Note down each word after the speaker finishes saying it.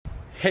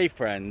Hey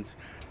friends,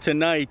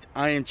 tonight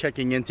I am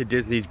checking into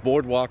Disney's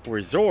Boardwalk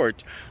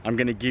Resort. I'm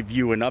going to give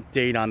you an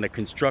update on the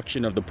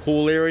construction of the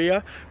pool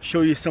area,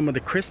 show you some of the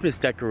Christmas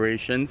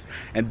decorations,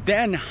 and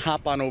then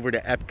hop on over to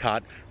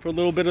Epcot for a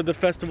little bit of the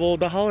Festival of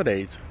the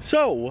Holidays.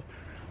 So,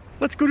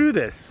 let's go do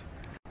this.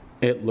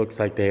 It looks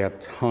like they have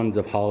tons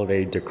of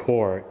holiday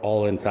decor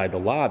all inside the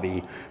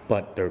lobby,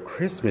 but their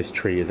Christmas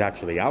tree is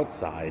actually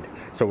outside.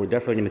 So we're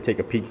definitely going to take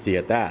a peek-see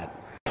at that.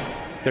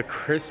 The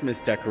Christmas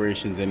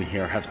decorations in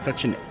here have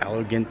such an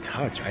elegant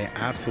touch. I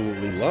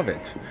absolutely love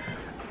it.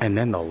 And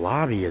then the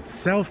lobby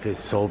itself is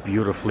so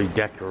beautifully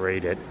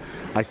decorated.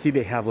 I see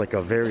they have like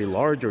a very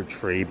larger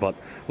tree, but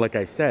like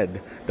I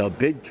said, the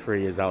big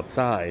tree is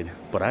outside.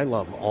 But I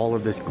love all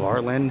of this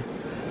garland.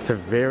 It's a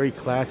very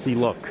classy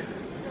look.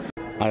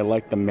 I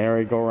like the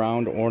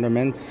merry-go-round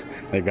ornaments.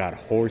 They've got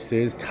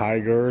horses,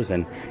 tigers,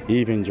 and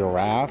even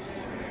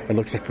giraffes. It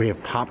looks like we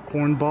have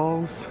popcorn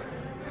balls.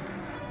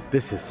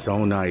 This is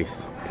so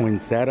nice.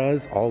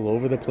 Poinsettias all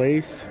over the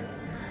place.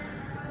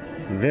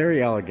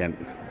 Very elegant.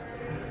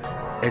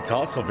 It's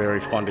also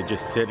very fun to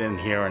just sit in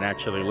here and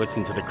actually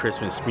listen to the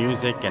Christmas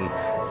music and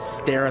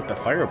stare at the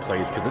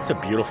fireplace, because it's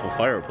a beautiful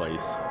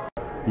fireplace.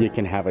 You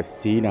can have a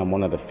seat on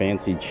one of the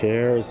fancy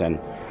chairs and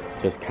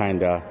just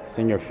kind of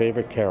sing your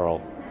favorite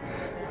carol.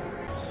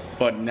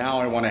 But now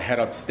I want to head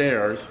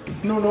upstairs.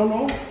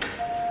 No.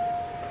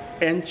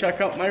 And check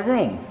out my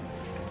room.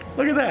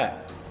 Look at that.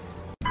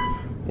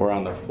 We're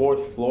on the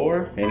 4th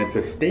floor and it's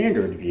a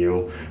standard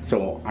view,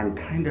 so I'm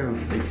kind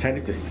of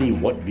excited to see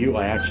what view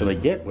I actually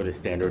get with a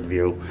standard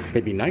view.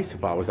 It'd be nice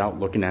if I was out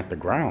looking at the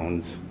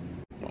grounds.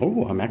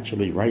 Oh, I'm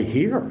actually right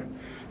here.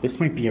 This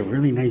might be a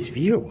really nice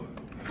view.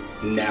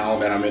 Now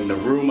that I'm in the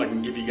room, I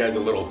can give you guys a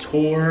little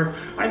tour.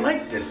 I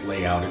like this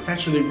layout. It's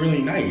actually really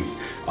nice.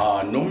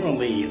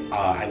 Normally,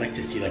 I like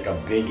to see like a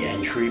big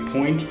entry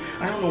point.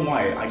 I don't know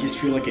why. I just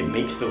feel like it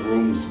makes the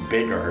rooms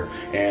bigger.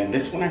 And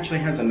this one actually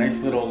has a nice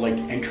little like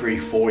entry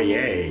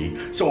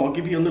foyer. So I'll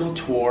give you a little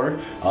tour,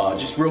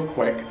 just real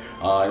quick.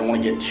 I don't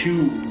want to get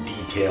too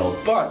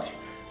detailed, but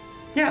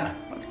yeah,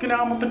 let's get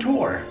on with the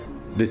tour.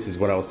 This is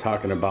what I was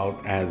talking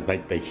about as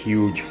like the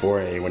huge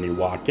foyer when you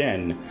walk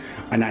in.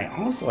 And I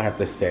also have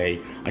to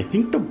say, I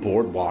think the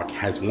Boardwalk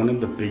has one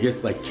of the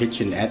biggest like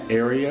kitchenette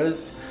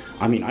areas.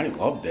 I mean, I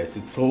love this.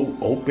 It's so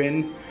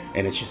open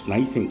and it's just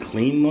nice and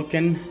clean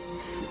looking.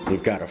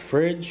 We've got a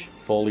fridge,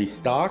 fully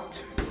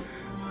stocked,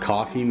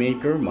 coffee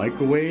maker,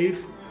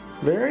 microwave,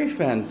 very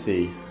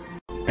fancy.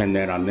 And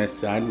then on this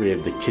side, we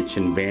have the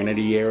kitchen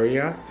vanity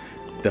area.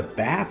 The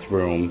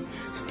bathroom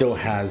still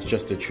has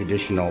just a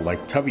traditional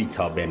like tubby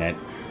tub in it.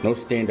 No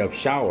stand-up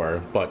shower,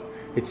 but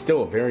it's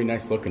still a very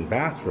nice looking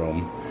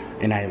bathroom.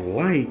 And I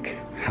like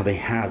how they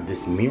have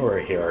this mirror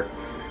here.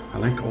 I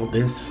like all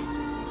this.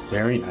 It's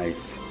very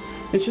nice.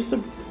 It's just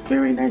a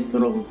very nice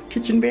little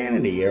kitchen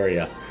vanity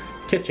area.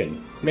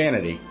 Kitchen,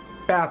 vanity,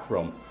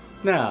 bathroom.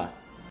 Nah.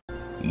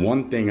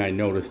 One thing I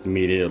noticed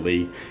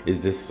immediately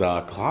is this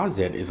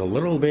closet is a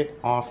little bit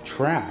off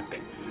track.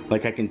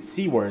 Like I can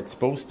see where it's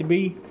supposed to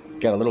be.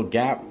 Got a little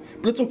gap,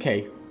 but it's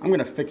okay. I'm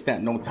gonna fix that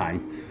in no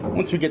time.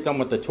 Once we get done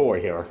with the tour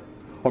here.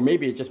 Or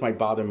maybe it just might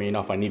bother me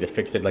enough I need to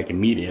fix it like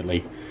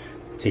immediately.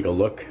 Take a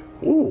look.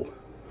 Ooh,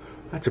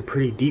 that's a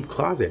pretty deep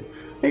closet.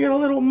 They got a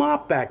little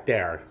mop back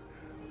there.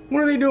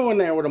 What are they doing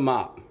there with a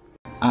mop?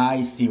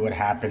 I see what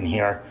happened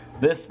here.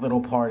 This little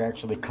part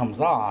actually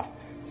comes off.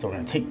 So we're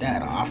gonna take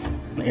that off.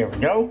 There we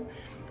go.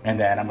 And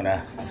then I'm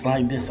gonna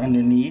slide this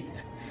underneath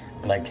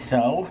like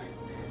so.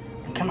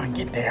 Come on,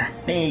 get there.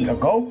 There you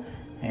go.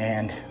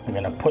 And we're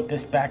gonna put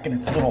this back in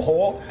its little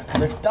hole.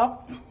 Lift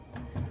up.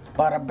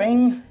 Bada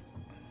bing.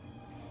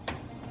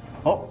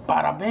 Oh,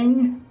 bada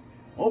bing.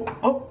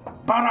 Oh,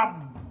 bada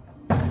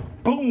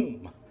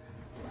boom.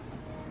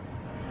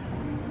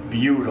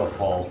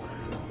 Beautiful.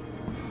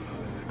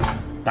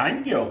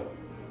 Thank you.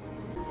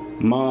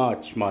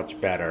 Much, much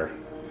better.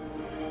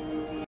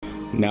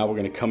 Now we're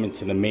gonna come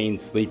into the main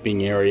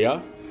sleeping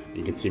area.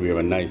 You can see we have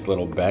a nice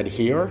little bed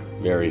here,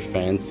 very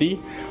fancy.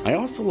 I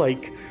also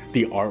like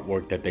the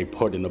artwork that they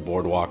put in the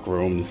Boardwalk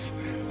rooms.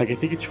 Like, I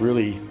think it's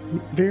really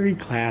very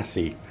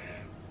classy.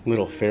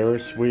 Little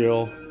Ferris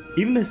wheel,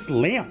 even this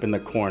lamp in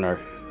the corner.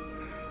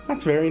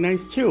 That's very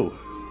nice too.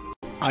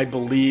 I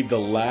believe the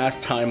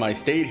last time I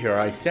stayed here,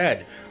 I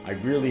said I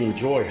really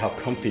enjoy how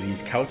comfy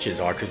these couches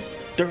are, because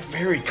they're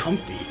very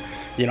comfy.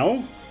 You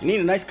know, you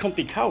need a nice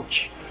comfy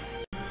couch.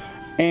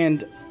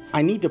 And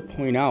I need to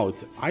point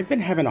out, I've been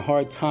having a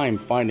hard time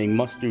finding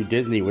Must Do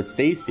Disney with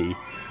Stacy.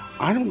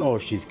 I don't know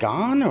if she's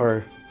gone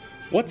or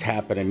what's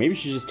happening. Maybe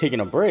she's just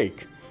taking a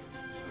break.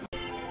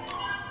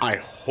 I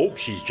hope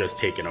she's just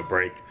taking a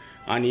break.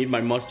 I need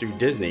my Must Do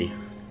Disney.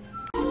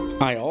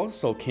 I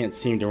also can't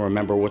seem to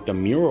remember what the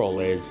mural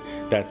is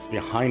that's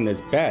behind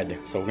this bed,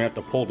 so we're gonna have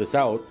to pull this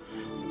out.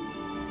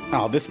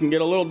 Oh, this can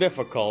get a little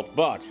difficult,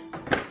 but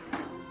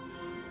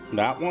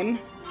that one,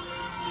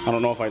 I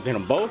don't know if I did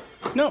them both.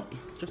 No,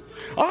 just,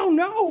 oh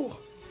no!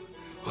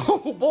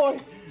 Oh boy.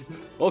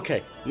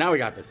 Okay, now we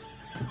got this.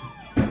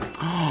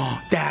 Oh,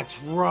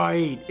 that's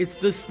right. It's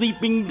the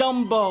sleeping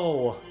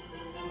Dumbo.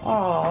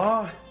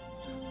 Aww.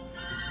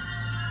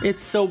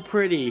 It's so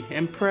pretty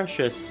and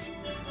precious.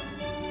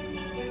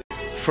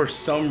 For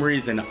some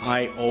reason,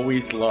 I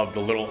always love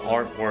the little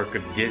artwork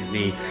of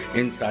Disney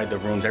inside the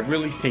rooms. I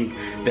really think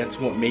that's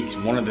what makes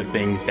one of the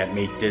things that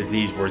make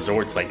Disney's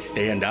resorts like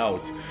stand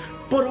out.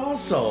 But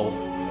also,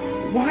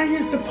 why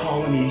is the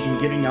Polynesian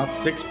giving out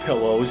 6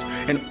 pillows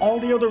and all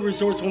the other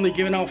resorts only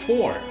giving out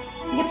 4?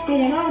 What's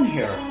going on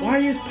here? Why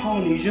is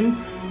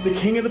Polynesian the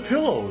king of the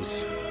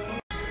pillows?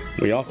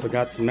 We also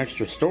got some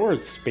extra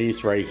storage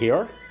space right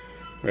here.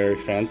 Very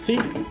fancy.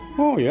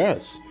 Oh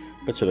yes.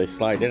 Bet you they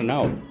slide in and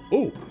out.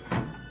 Ooh.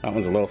 That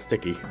one's a little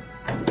sticky.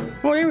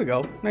 Oh, there we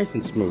go. Nice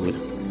and smooth.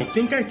 I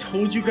think I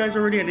told you guys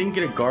already I didn't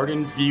get a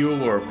garden view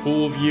or a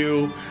pool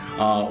view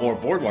or a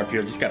boardwalk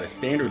view. I just got a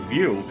standard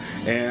view.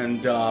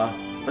 And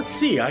let's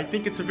see. I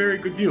think it's a very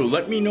good view.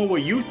 Let me know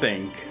what you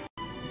think.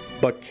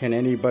 But can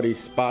anybody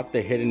spot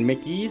the hidden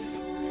Mickeys?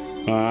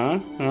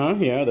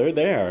 Yeah, they're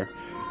there.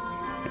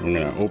 I'm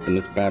gonna open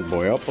this bad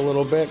boy up a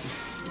little bit.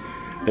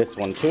 This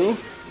one too.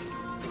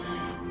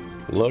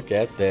 Look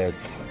at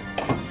this.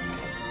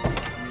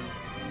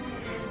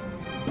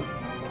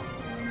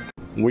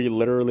 We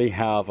literally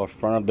have a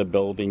front of the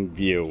building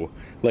view.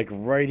 Like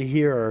right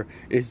here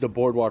is the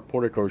boardwalk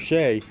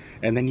porte-cochere,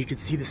 and then you can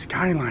see the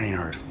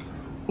Skyliner.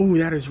 Ooh,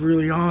 that is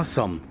really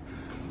awesome.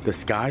 The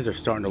skies are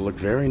starting to look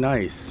very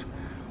nice.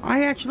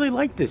 I actually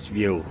like this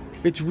view.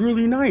 It's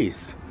really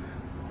nice.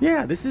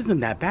 Yeah, this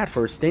isn't that bad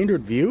for a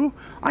standard view.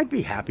 I'd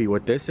be happy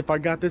with this if I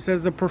got this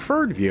as a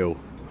preferred view.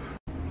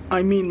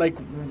 I mean, like,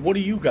 what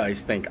do you guys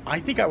think? I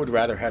think I would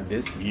rather have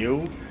this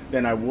view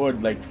than I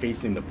would like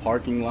facing the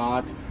parking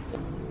lot.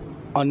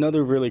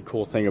 Another really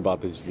cool thing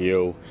about this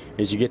view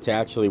is you get to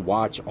actually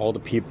watch all the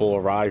people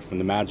arrive from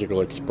the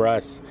Magical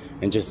Express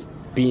and just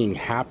being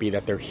happy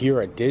that they're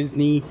here at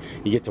Disney.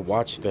 You get to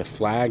watch the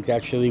flags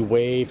actually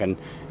wave, and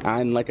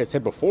like I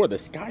said before, the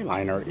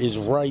Skyliner is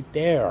right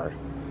there.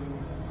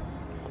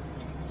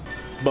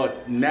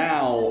 But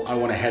now I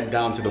want to head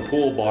down to the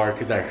pool bar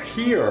because I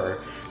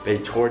hear they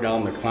tore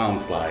down the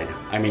clown slide.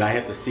 I mean, I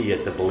have to see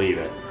it to believe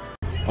it.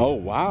 Oh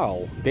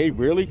wow, they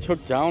really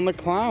took down the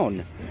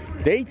clown.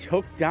 They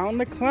took down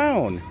the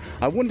clown.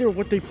 I wonder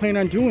what they plan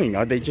on doing.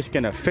 Are they just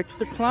gonna fix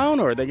the clown,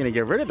 or are they gonna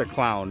get rid of the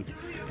clown?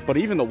 But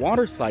even the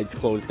water slide's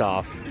closed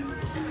off.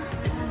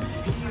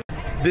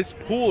 This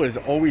pool is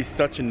always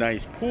such a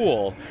nice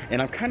pool,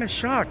 and I'm kind of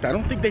shocked. I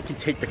don't think they can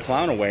take the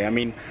clown away. I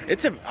mean,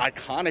 it's an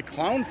iconic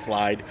clown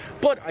slide,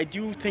 but I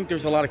do think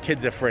there's a lot of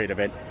kids afraid of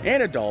it,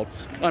 and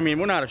adults. I mean,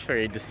 we're not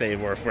afraid to say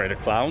we're afraid of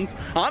clowns.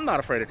 I'm not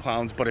afraid of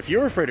clowns, but if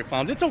you're afraid of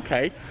clowns, it's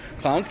okay.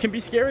 Clowns can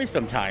be scary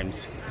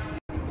sometimes.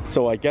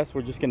 So I guess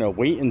we're just gonna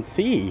wait and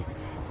see.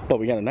 But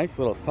we got a nice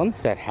little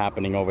sunset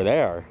happening over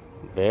there.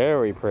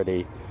 Very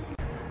pretty.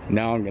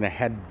 Now I'm gonna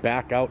head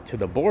back out to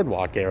the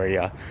boardwalk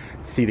area,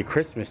 see the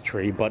Christmas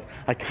tree, but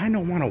I kind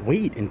of want to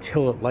wait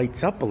until it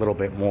lights up a little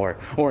bit more,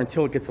 or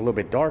until it gets a little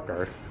bit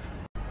darker.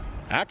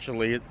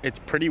 Actually, it's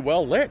pretty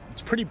well lit.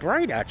 It's pretty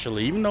bright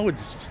actually, even though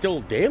it's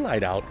still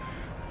daylight out.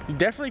 You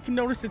definitely can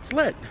notice it's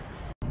lit.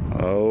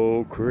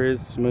 Oh,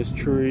 Christmas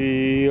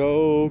tree,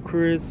 oh,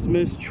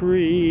 Christmas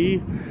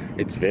tree,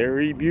 it's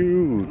very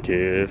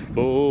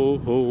beautiful.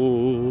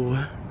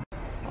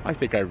 I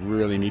think I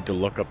really need to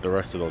look up the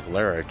rest of those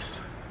lyrics.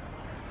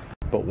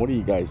 But what do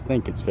you guys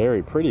think? It's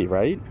very pretty,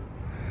 right?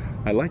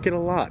 I like it a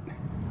lot.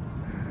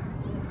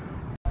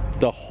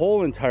 The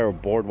whole entire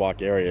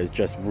boardwalk area is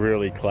just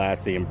really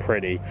classy and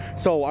pretty.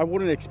 So I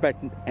wouldn't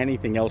expect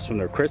anything else from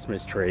their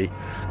Christmas tree.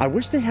 I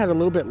wish they had a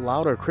little bit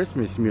louder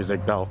Christmas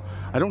music though.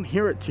 I don't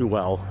hear it too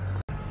well.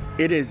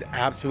 It is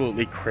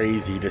absolutely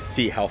crazy to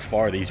see how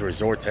far these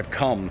resorts have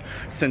come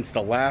since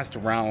the last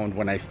round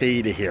when I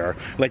stayed here.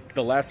 Like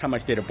the last time I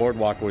stayed at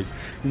Boardwalk was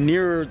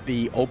near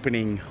the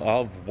opening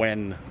of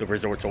when the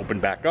resorts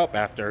opened back up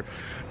after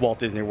Walt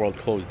Disney World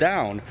closed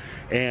down.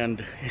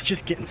 And it's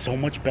just getting so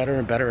much better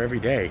and better every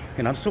day.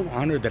 And I'm so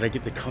honored that I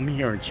get to come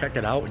here and check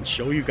it out and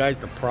show you guys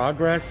the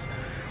progress.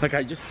 Like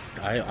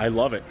I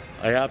love it.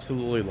 I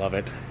absolutely love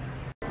it.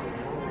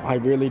 I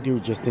really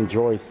do just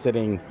enjoy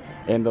sitting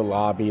in the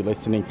lobby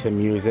listening to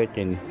music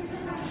and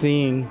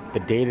seeing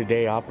the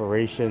day-to-day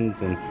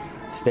operations and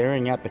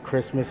staring at the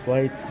Christmas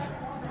lights.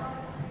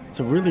 It's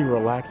a really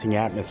relaxing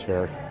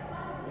atmosphere.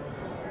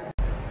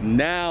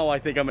 Now I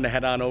think I'm gonna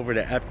head on over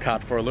to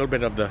Epcot for a little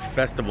bit of the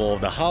festival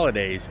of the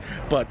holidays,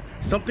 but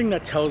something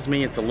that tells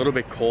me it's a little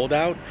bit cold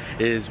out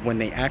is when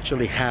they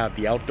actually have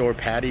the outdoor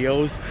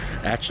patios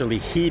actually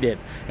heated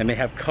and they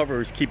have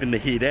covers keeping the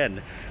heat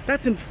in.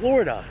 That's in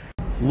Florida.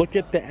 Look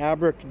at the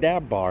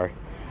Abracadabra.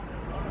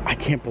 I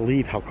can't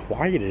believe how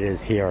quiet it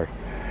is here.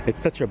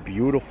 It's such a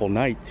beautiful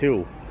night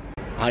too.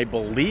 I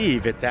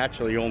believe it's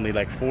actually only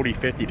like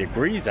 40-50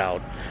 degrees out,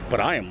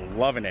 but I am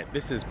loving it.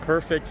 This is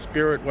perfect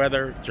spirit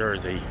weather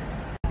Jersey.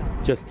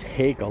 Just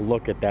take a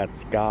look at that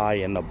sky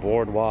and the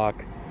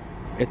boardwalk.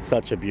 It's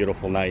such a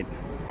beautiful night.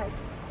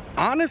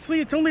 Honestly,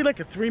 it's only like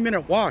a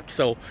 3-minute walk,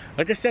 so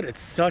like I said,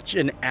 it's such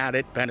an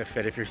added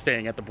benefit if you're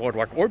staying at the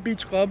boardwalk or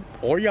beach club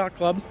or yacht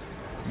club.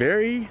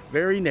 Very,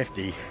 very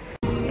nifty.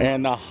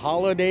 And the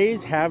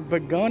holidays have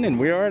begun and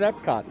we are at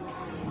Epcot.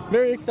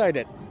 Very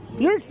excited.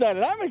 You're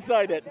excited, I'm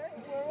excited.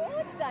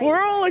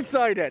 We're all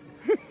excited.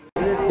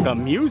 The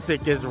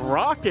music is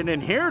rocking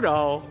in here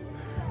though.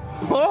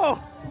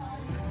 Oh!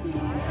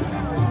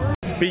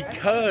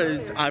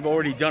 Because I've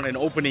already done an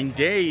opening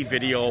day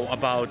video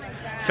about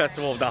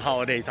Festival of the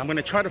Holidays, I'm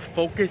gonna try to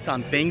focus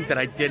on things that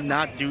I did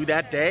not do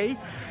that day.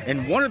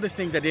 And one of the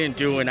things I didn't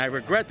do, and I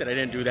regret that I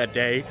didn't do that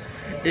day,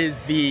 is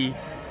the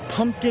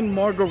pumpkin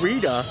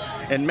margarita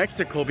in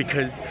Mexico,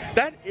 because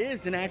that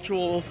is an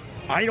actual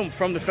item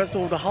from the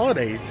Festival of the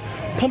Holidays.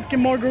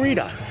 Pumpkin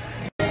margarita.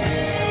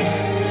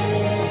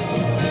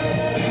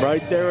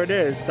 Right there it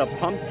is, the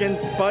pumpkin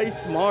spice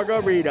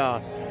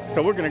margarita.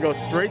 So we're gonna go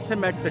straight to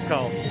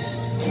Mexico.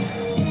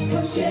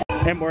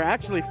 And we're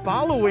actually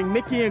following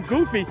Mickey and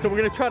Goofy, so we're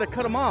gonna try to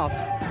cut them off.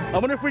 I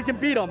wonder if we can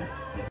beat them.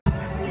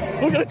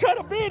 We're gonna try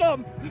to beat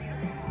them.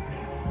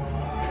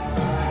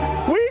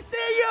 We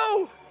see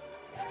you!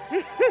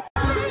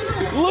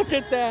 Look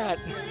at that.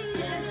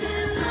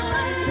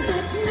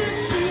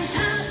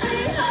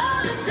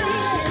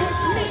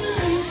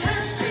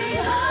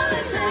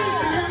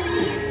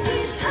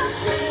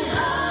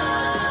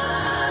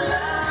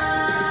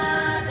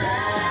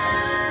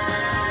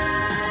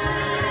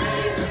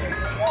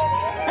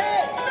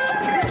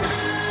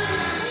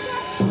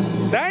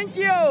 Thank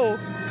you!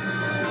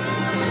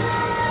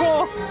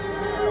 Cool.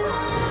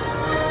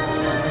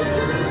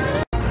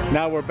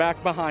 Now we're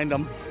back behind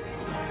them.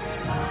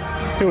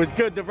 It was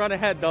good to run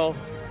ahead though.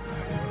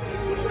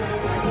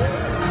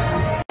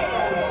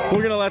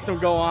 We're gonna let them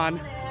go on.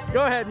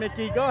 Go ahead,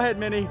 Mickey. Go ahead,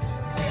 Minnie.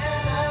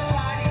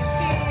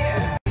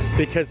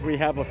 Because we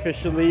have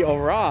officially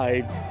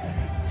arrived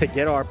to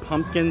get our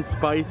pumpkin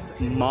spice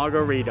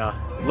margarita.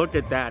 Look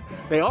at that.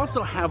 They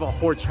also have a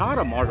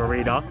horchata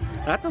margarita.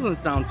 That doesn't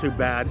sound too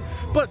bad,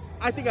 but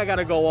I think I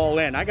gotta go all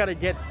in. I gotta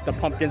get the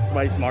pumpkin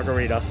spice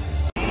margarita.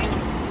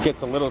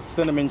 Gets a little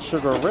cinnamon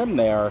sugar rim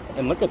there,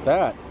 and look at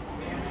that.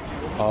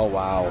 Oh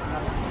wow.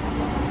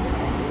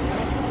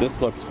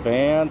 This looks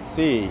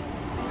fancy.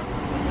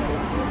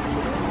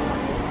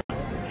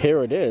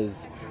 Here it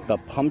is, the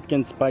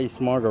pumpkin spice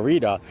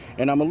margarita,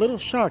 and I'm a little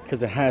shocked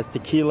because it has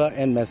tequila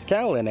and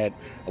mezcal in it.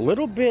 A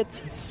little bit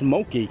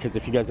smoky, because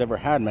if you guys ever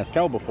had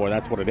mezcal before,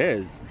 that's what it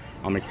is.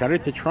 I'm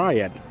excited to try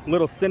it.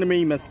 Little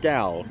cinnamon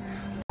mezcal.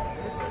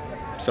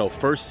 So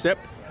first sip.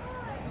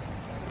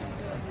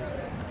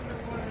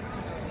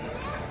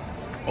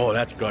 Oh,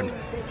 that's good.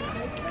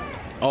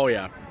 Oh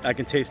yeah, I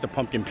can taste the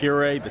pumpkin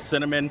puree, the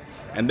cinnamon,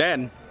 and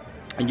then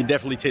you can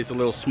definitely taste a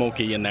little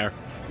smoky in there.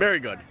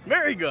 Very good,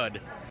 very good.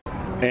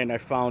 And I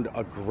found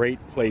a great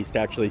place to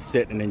actually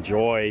sit and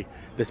enjoy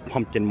this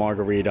pumpkin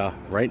margarita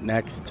right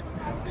next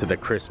to the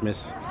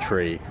Christmas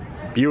tree.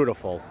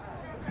 Beautiful.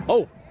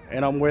 Oh,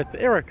 and I'm with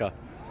Erica.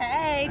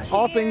 Hey, cheers.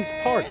 All things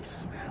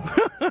parks.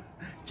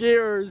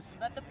 Cheers.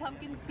 Let the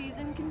pumpkin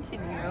season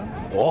continue.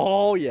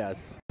 Oh,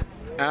 yes.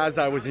 As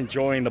I was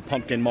enjoying the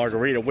pumpkin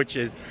margarita, which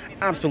is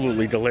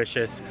absolutely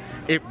delicious,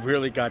 it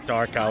really got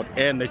dark out,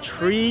 and the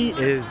tree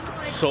is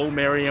so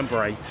merry and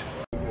bright.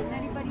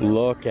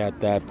 Look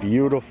at that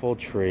beautiful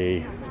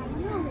tree.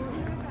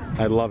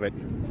 I love it.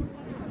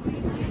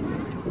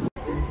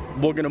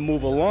 We're gonna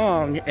move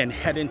along and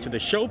head into the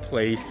show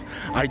place.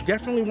 I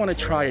definitely want to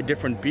try a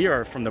different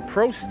beer from the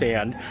Pro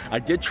stand. I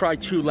did try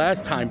 2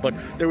 last time, but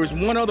there was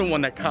one other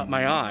one that caught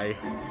my eye.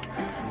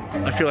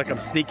 I feel like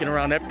I'm sneaking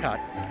around Epcot.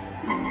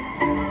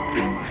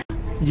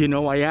 You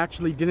know, I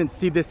actually didn't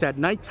see this at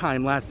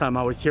nighttime last time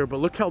I was here, but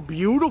look how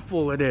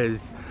beautiful it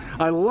is.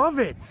 I love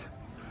it.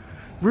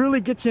 Really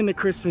gets you in the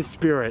Christmas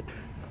spirit.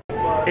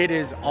 It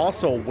is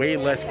also way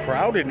less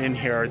crowded in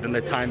here than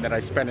the time that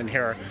I spent in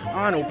here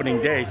on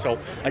opening day, so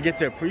I get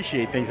to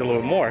appreciate things a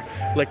little more.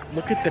 Like,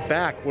 look at the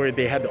back where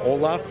they had the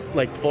Olaf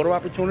photo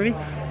opportunity.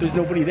 There's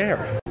nobody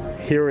there.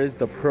 Here is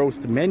the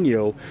Prost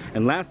menu,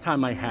 and last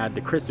time I had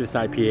the Christmas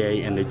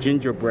IPA and the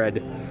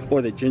gingerbread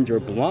or the ginger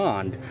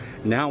blonde.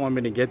 Now I'm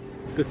gonna get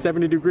the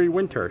 70-degree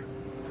winter.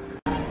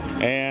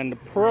 And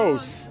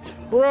Prost,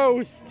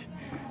 Prost.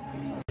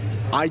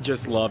 I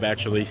just love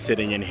actually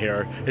sitting in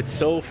here. It's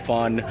so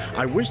fun.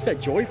 I wish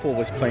that Joyful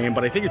was playing,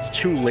 but I think it's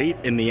too late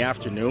in the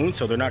afternoon,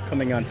 so they're not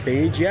coming on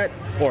stage yet,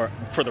 or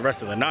for the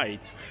rest of the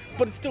night.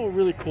 But it's still a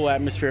really cool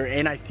atmosphere,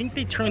 and I think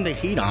they turned the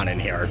heat on in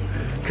here,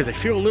 because I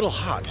feel a little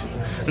hot.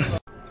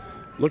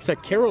 Looks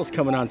like Carol's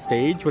coming on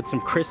stage with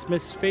some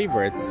Christmas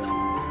favorites.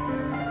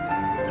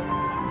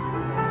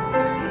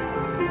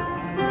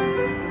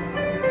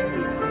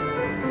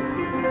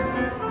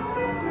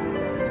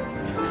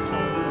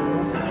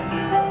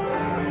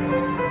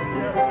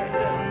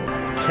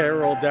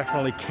 Carol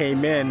definitely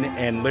came in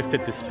and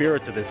lifted the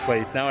spirits of this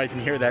place. Now I can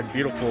hear that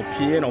beautiful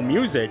piano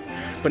music,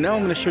 but now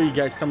I'm going to show you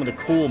guys some of the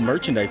cool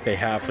merchandise they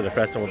have for the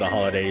Festival of the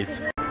Holidays.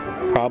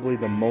 Probably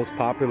the most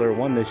popular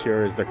one this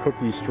year is the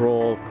Cookie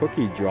Stroll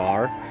cookie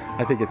jar.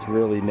 I think it's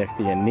really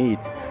nifty and neat,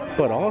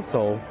 but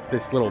also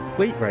this little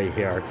plate right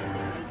here.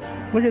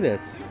 Look at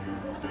this.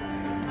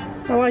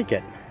 I like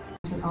it.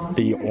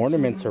 The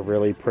ornaments are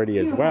really pretty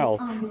as well,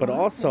 but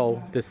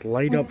also this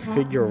light up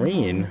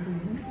figurine.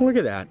 Look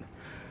at that.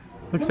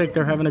 Looks like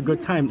they're having a good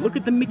time. Look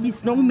at the Mickey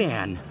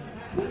Snowman.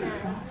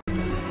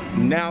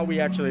 Now we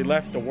actually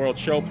left the World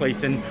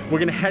Showplace and we're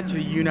gonna head to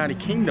the United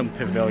Kingdom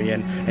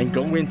Pavilion and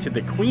go into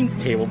the Queen's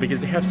Table because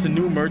they have some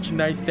new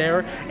merchandise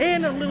there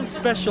and a little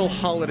special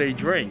holiday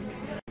drink.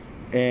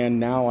 And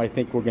now I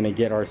think we're gonna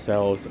get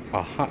ourselves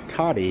a hot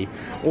toddy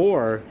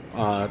or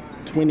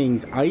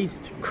Twinings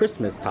iced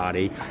Christmas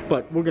toddy,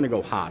 but we're gonna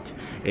go hot.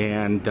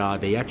 And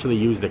they actually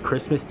use the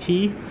Christmas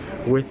tea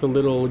with a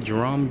little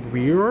drum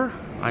brewer.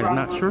 I'm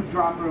not sure.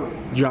 Drum brew.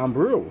 Drum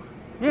brew.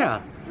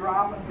 Yeah.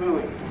 Drum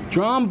buoy.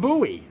 Drum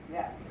buoy.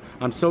 Yes.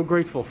 I'm so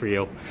grateful for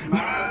you.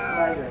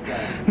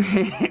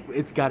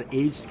 It's got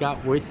aged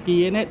Scotch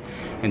whiskey in it,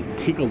 and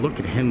take a look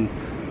at him.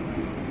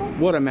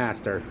 What a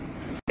master.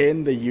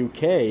 In the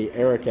UK,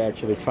 Eric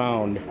actually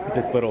found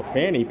this little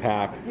fanny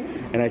pack,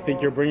 and I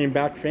think you're bringing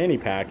back fanny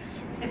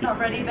packs. It's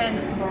already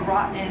been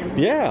brought in.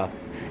 Yeah,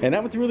 and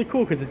that was really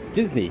cool because it's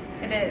Disney.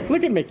 It is.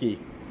 Look at Mickey.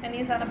 And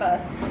he's on a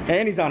bus.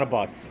 And he's on a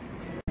bus.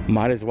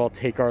 Might as well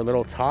take our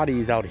little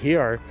toddies out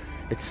here.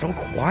 It's so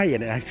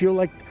quiet, and I feel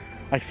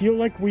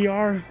like we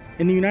are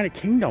in the United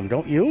Kingdom,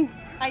 don't you?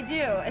 I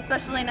do,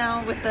 especially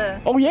now with the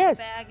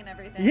bag and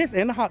everything. Yes,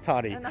 and the hot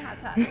toddy. And the hot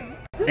toddy.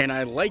 And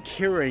I like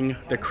hearing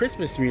the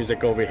Christmas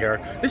music over here.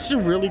 This is a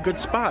really good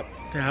spot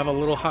to have a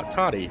little hot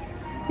toddy.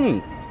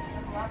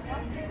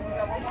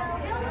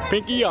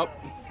 Pinky up.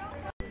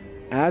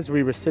 As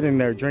we were sitting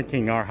there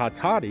drinking our hot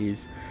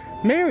toddies,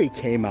 Mary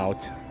came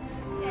out.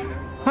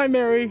 Hi,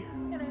 Mary.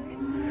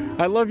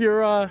 I love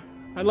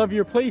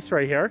your place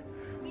right here.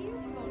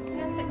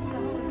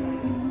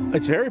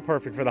 It's very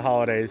perfect for the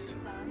holidays.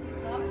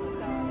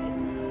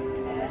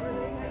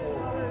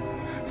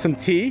 Some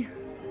tea.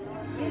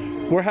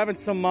 We're having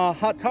some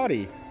hot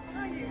toddy.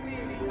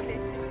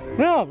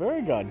 Oh,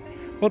 very good.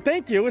 Well,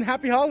 thank you and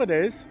happy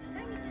holidays.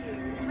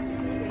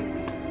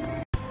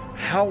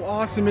 How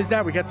awesome is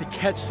that? We got to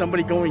catch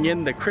somebody going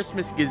in the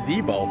Christmas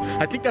gazebo.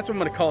 I think that's what I'm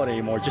gonna call it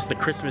anymore, just the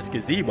Christmas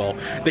gazebo.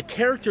 The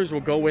characters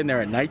will go in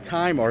there at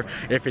nighttime, or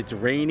if it's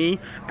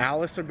rainy,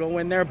 Alice will go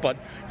in there, but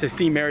to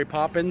see Mary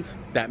Poppins,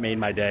 that made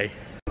my day.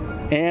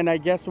 And I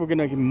guess we're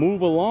gonna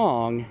move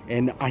along,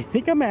 and I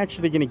think I'm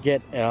actually gonna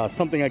get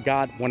something I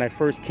got when I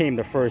first came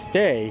the first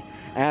day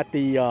at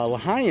the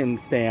L'Chaim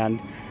stand.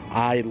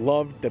 I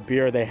loved the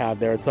beer they have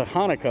there. It's a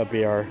Hanukkah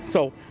beer.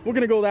 So we're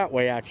gonna go that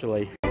way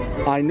actually.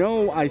 I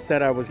know I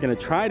said I was gonna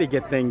try to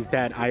get things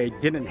that I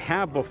didn't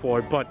have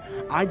before, but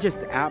I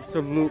just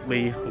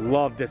absolutely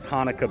love this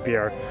Hanukkah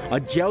beer, a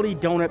jelly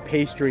donut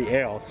pastry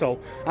ale. So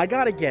I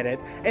gotta get it,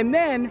 and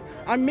then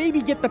I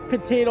maybe get the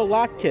potato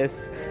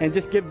latkes and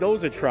just give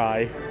those a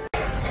try.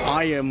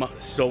 I am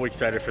so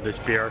excited for this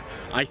beer.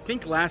 I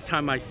think last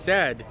time I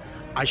said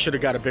I should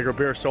have got a bigger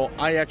beer, so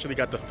I actually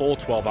got the full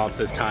 12 ounce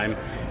this time.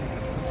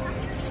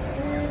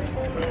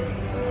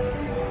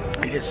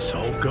 It is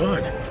so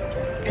good.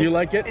 Do you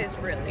like it? It's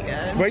really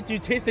good. Right, do you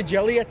taste the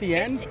jelly at the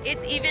end?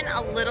 It's even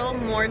a little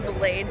more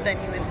delayed than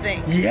you would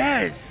think.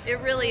 Yes! It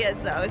really is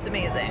though, it's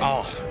amazing.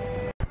 Oh.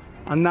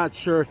 I'm not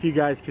sure if you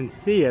guys can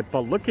see it,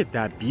 but look at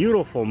that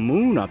beautiful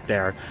moon up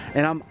there.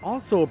 And I'm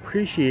also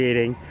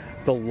appreciating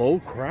the low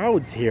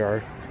crowds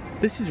here.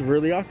 This is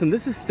really awesome.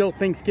 This is still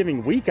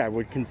Thanksgiving week, I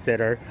would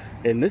consider,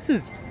 and this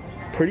is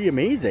pretty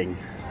amazing.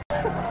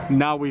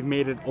 Now we've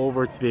made it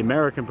over to the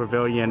American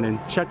Pavilion and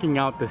checking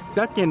out the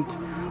second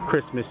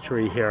Christmas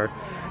tree here,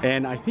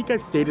 and I think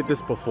I've stated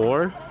this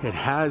before, it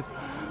has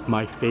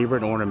my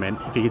favorite ornament.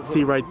 If you can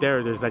see right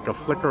there, there's like a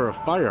flicker of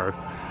fire.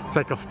 It's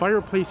like a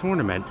fireplace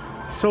ornament.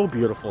 So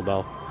beautiful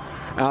though.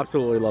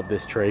 Absolutely love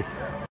this tree.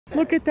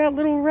 Look at that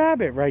little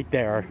rabbit right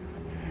there.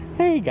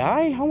 Hey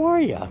guy, how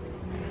are you?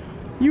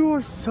 You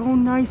are so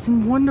nice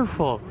and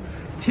wonderful.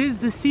 'Tis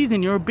the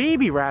season. You're a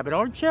baby rabbit,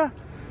 aren't you?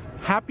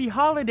 Happy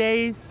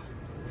holidays.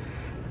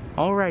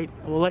 All right,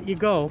 we'll let you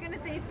go.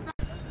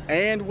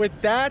 And with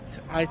that,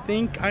 I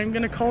think I'm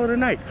gonna call it a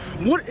night.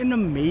 What an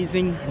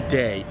amazing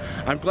day.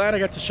 I'm glad I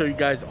got to show you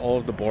guys all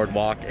of the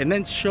boardwalk and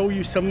then show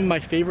you some of my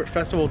favorite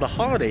festival of the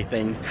holiday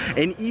things.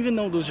 And even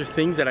though those are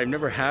things that I've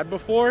never had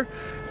before,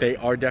 they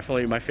are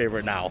definitely my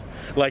favorite now.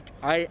 Like,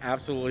 I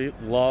absolutely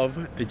love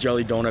the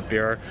jelly donut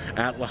beer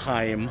at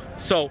L'Chaim.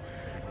 So,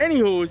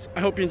 anywho's,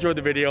 I hope you enjoyed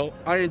the video.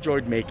 I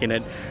enjoyed making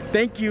it.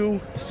 Thank you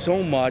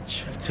so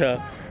much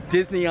to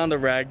Disney on the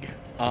Reg.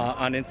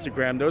 On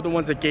Instagram. They're the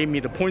ones that gave me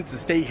the points to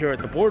stay here at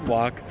the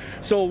boardwalk.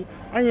 So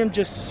I am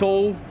just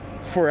so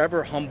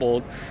forever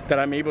humbled that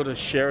I'm able to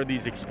share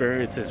these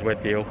experiences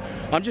with you.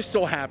 I'm just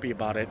so happy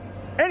about it.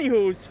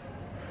 Anywho's,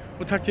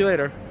 we'll talk to you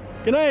later.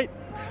 Good night.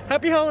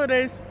 Happy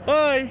holidays.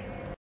 Bye.